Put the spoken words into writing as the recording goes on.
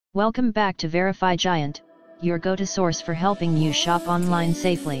Welcome back to Verify Giant, your go-to source for helping you shop online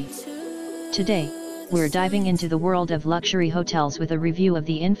safely. Today, we're diving into the world of luxury hotels with a review of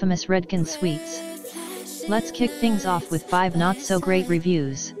the infamous Redcon suites. Let's kick things off with 5 not-so-great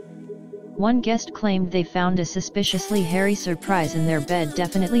reviews. One guest claimed they found a suspiciously hairy surprise in their bed,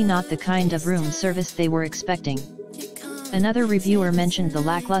 definitely not the kind of room service they were expecting. Another reviewer mentioned the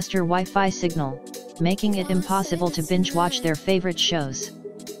lackluster Wi-Fi signal, making it impossible to binge-watch their favorite shows.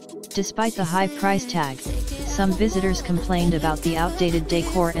 Despite the high price tag, some visitors complained about the outdated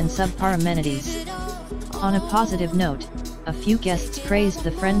decor and subpar amenities. On a positive note, a few guests praised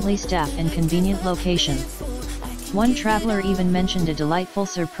the friendly staff and convenient location. One traveler even mentioned a delightful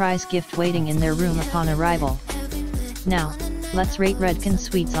surprise gift waiting in their room upon arrival. Now, let's rate Redcon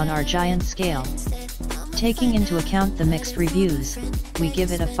Suites on our giant scale. Taking into account the mixed reviews, we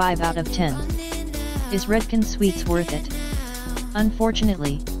give it a 5 out of 10. Is Redcon Suites worth it?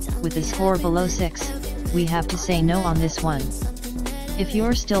 Unfortunately, with a score below 6, we have to say no on this one. If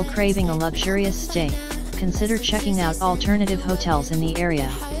you're still craving a luxurious stay, consider checking out alternative hotels in the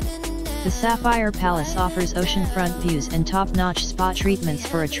area. The Sapphire Palace offers oceanfront views and top-notch spa treatments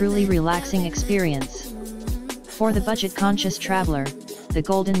for a truly relaxing experience. For the budget-conscious traveler, the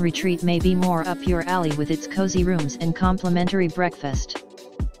Golden Retreat may be more up your alley with its cozy rooms and complimentary breakfast.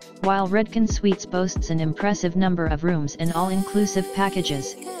 While Redcon Suites boasts an impressive number of rooms and all-inclusive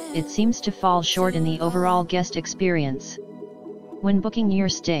packages, it seems to fall short in the overall guest experience. When booking your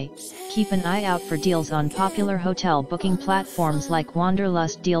stay, keep an eye out for deals on popular hotel booking platforms like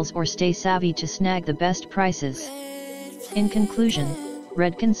Wanderlust Deals or Stay Savvy to snag the best prices. In conclusion,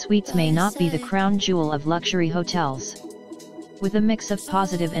 Redcon Suites may not be the crown jewel of luxury hotels. With a mix of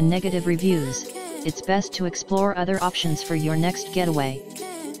positive and negative reviews, it's best to explore other options for your next getaway.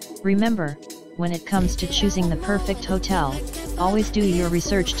 Remember, when it comes to choosing the perfect hotel, always do your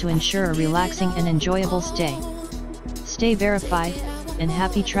research to ensure a relaxing and enjoyable stay. Stay verified, and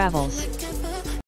happy travels!